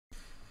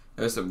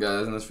Hey, what's up,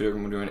 guys? In this video,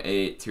 I'm doing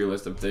a tier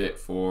list update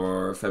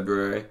for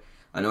February.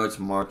 I know it's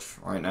March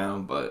right now,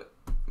 but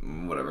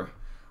whatever.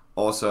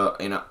 Also,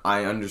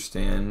 I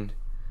understand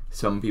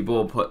some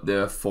people put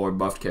the 4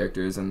 buffed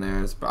characters in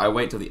theirs, but I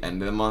wait till the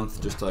end of the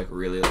month just to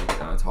really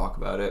talk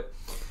about it.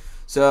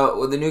 So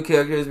with the new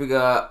characters, we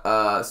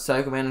got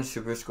Psycho Man and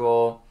Super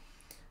Skull.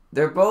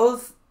 They're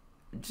both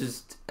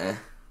just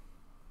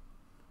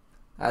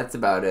That's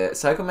about it.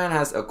 Psycho Man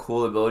has a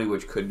cool ability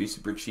which could be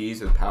super cheese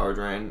with Power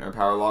Drain or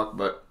Power Lock,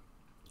 but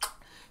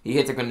he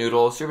hits like a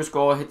noodle. Super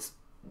Skull hits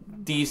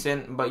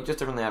decent, but he just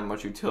doesn't really have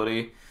much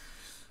utility.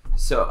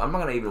 So I'm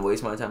not going to even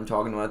waste my time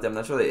talking about them.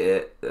 That's really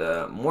it.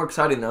 More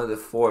exciting though, the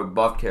 4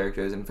 buff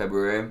characters in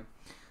February.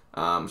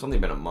 It's only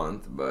been a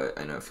month, but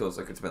I know it feels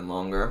like it's been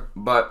longer.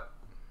 But,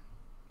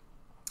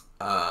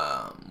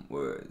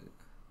 where is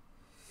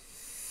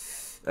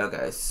it?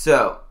 Okay,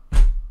 so,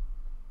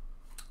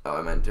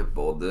 I meant to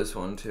bold this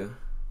one too.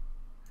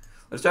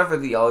 Let's start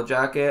with the Yellow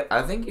Jacket.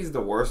 I think he's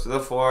the worst of the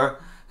 4.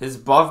 His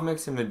buff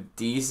makes him a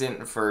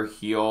decent for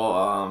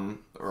heal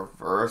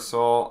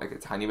reversal, like a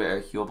tiny bit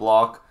of heal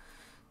block.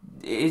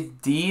 It's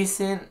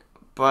decent,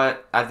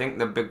 but I think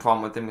the big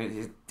problem with him is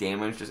his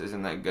damage just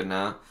isn't that good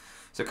now.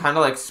 So kind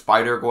of like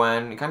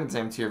Spider-Gwen, kind of the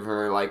same tier of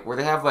her, like where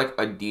they have like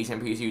a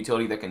decent PC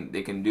utility that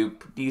they can do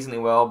decently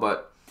well,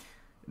 but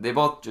they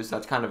both just,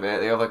 that's kind of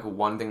it. They have like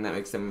one thing that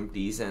makes them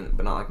decent,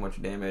 but not like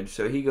much damage.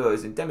 So he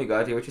goes in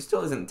Demigod tier, which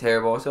still isn't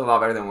terrible. Still a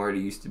lot better than where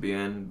he used to be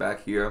in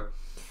back here.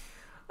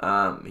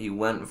 He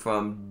went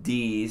from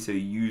D, so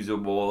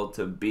usable,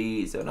 to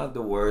B, so not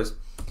the worst.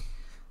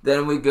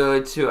 Then we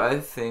go to,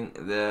 I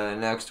think, the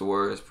next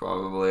worst,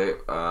 probably,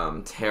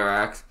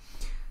 Terrax.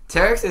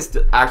 Terrax is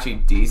actually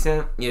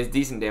decent. He has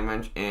decent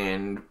damage,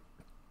 and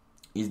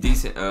he's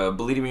decent,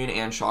 bleed immune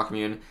and shock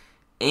immune.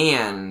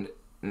 And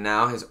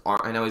now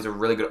I know he's a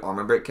really good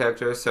armor break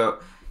character, so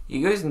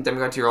he goes in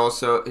Demigod tier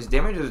also. His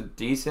damage is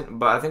decent,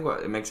 but I think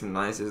what makes him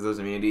nice is those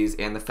immunities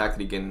and the fact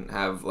that he can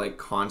have, like,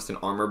 constant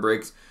armor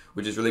breaks,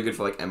 which is really good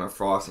for, like, Emma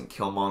Frost and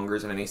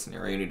Killmongers in any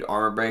scenario you need to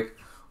armor break.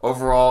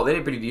 Overall, they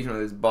did pretty decent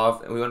with his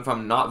buff, and we went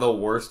from not the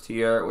worst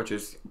tier, which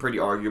is pretty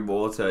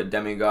arguable, to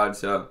Demigod,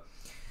 so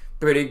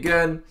pretty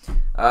good.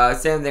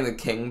 Same thing with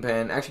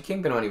Kingpin. Actually,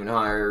 Kingpin went even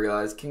higher, I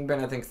realized.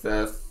 Kingpin, I think, is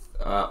the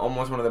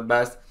almost one of the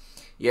best.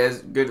 He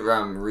has good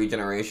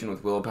regeneration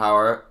with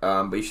willpower,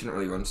 but you shouldn't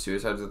really run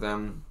suicides with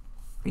him.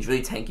 He's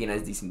really tanky and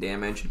has decent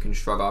damage and can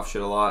shrug off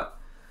shit a lot.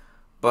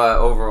 But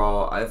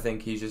overall, I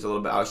think he's just a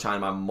little bit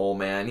outshined by Mole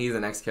Man. He's the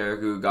next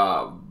character who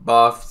got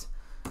buffed.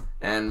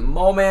 And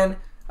Mole Man,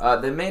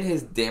 they made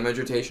his damage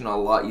rotation a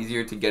lot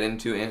easier to get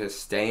into and to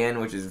stay in,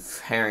 which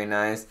is very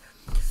nice.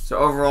 So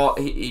overall,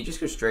 he just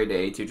goes straight to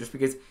A tier just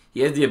because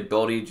he has the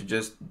ability to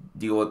just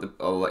deal with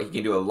he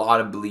can do a lot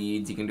of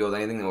bleeds. He can deal with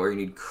anything where you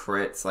need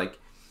crits. Like,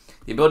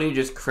 the ability to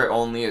just crit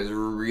only is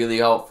really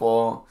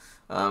helpful.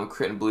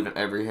 Crit and bleed on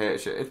every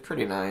hit. It's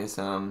pretty nice.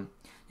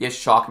 He has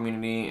shock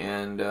immunity,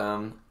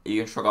 and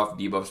you can shrug off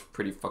debuffs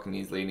pretty fucking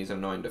easily, and he's an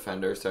annoying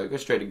defender. So it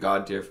goes straight to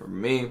God tier for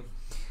me.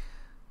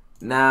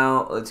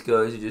 Now, let's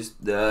go to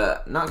just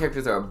the, not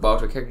characters that are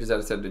buffed, but characters that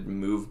I decided to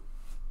move.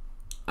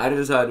 I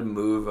decided to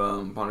move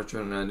Punisher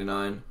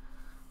 299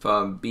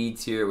 from B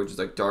tier, which is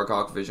like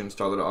Darkhawk, Vision,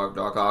 Starlord,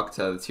 Darkhawk,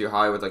 to the tier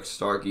high with like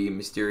Starkey,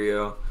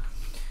 Mysterio.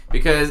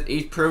 Because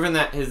he's proven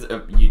that his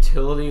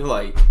utility,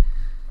 like,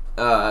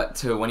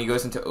 to when he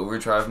goes into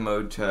overdrive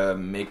mode to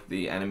make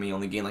the enemy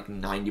only gain like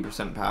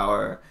 90%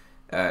 power,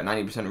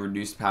 90%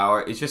 reduced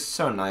power. It's just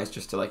so nice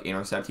just to like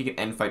intercept. He can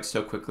end fight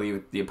so quickly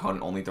with the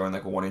opponent only throwing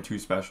like 1 or 2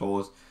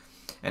 specials,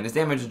 and his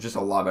damage is just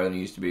a lot better than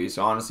it used to be.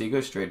 So honestly, he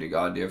goes straight to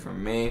God tier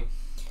from me.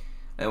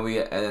 And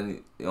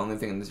the only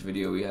thing in this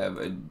video we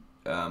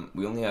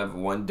only have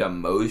one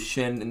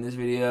demotion in this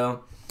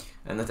video,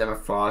 and that's Emma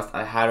Frost.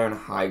 I had her in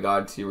high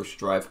God tier with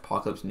Strife,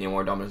 Apocalypse,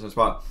 Namor, Dominance, and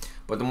Spot.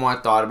 But the more I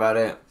thought about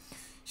it,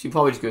 she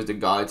probably just goes to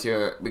God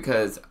tier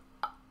because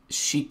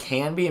she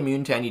can be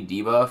immune to any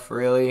debuff,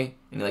 really.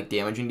 Any, like,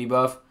 damaging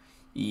debuff.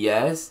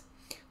 Yes.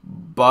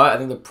 But I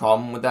think the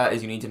problem with that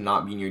is you need to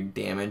not be in your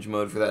damage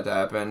mode for that to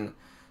happen.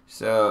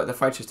 So the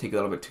fights just take a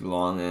little bit too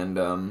long, and,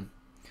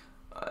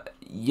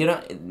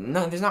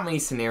 there's not many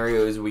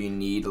scenarios where you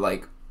need,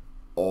 like,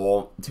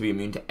 all to be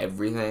immune to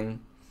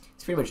everything.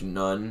 It's pretty much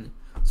none.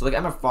 So, like,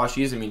 Emma Frost,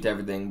 she is immune to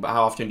everything, but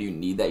how often do you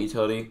need that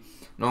utility?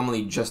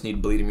 Normally, you just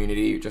need bleed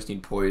immunity, you just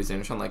need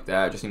poison, or something like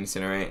that, just need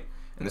incinerate,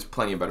 and there's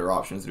plenty of better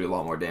options to do a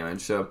lot more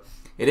damage. So,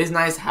 it is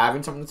nice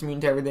having something that's immune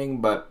to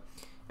everything, but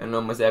in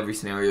almost every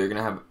scenario, you're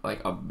gonna have,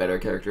 like, a better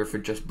character for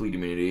just bleed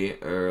immunity,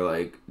 or,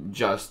 like,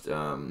 just,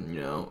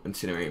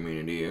 incinerate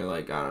immunity, or,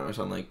 like, I don't know,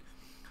 something like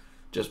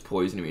just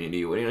poison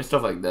immunity,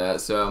 stuff like that.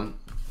 So,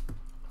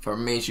 for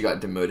me, she got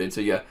demoted.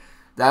 So, yeah.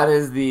 That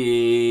is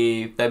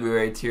the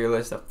February tier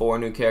list. The 4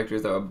 new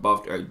characters that are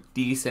buffed are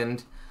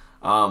decent.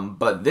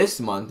 But this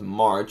month,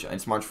 March,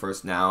 it's March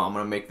 1st now. I'm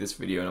going to make this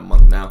video in a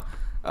month now.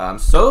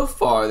 So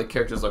far, the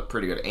characters look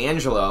pretty good.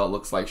 Angela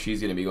looks like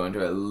she's going to be going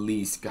to at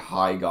least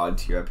high God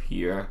tier up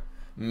here.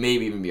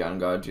 Maybe even beyond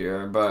God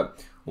tier.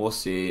 But we'll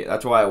see.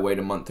 That's why I wait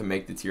a month to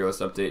make the tier list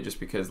update. Just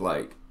because,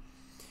 like,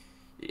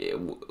 yeah,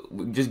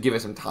 just give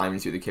it some time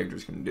and see what the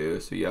characters can do.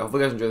 So yeah,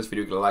 hopefully you guys enjoyed this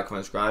video. Give it a like,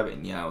 comment, subscribe,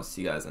 and yeah, I'll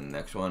see you guys in the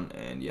next one.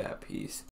 And yeah, peace.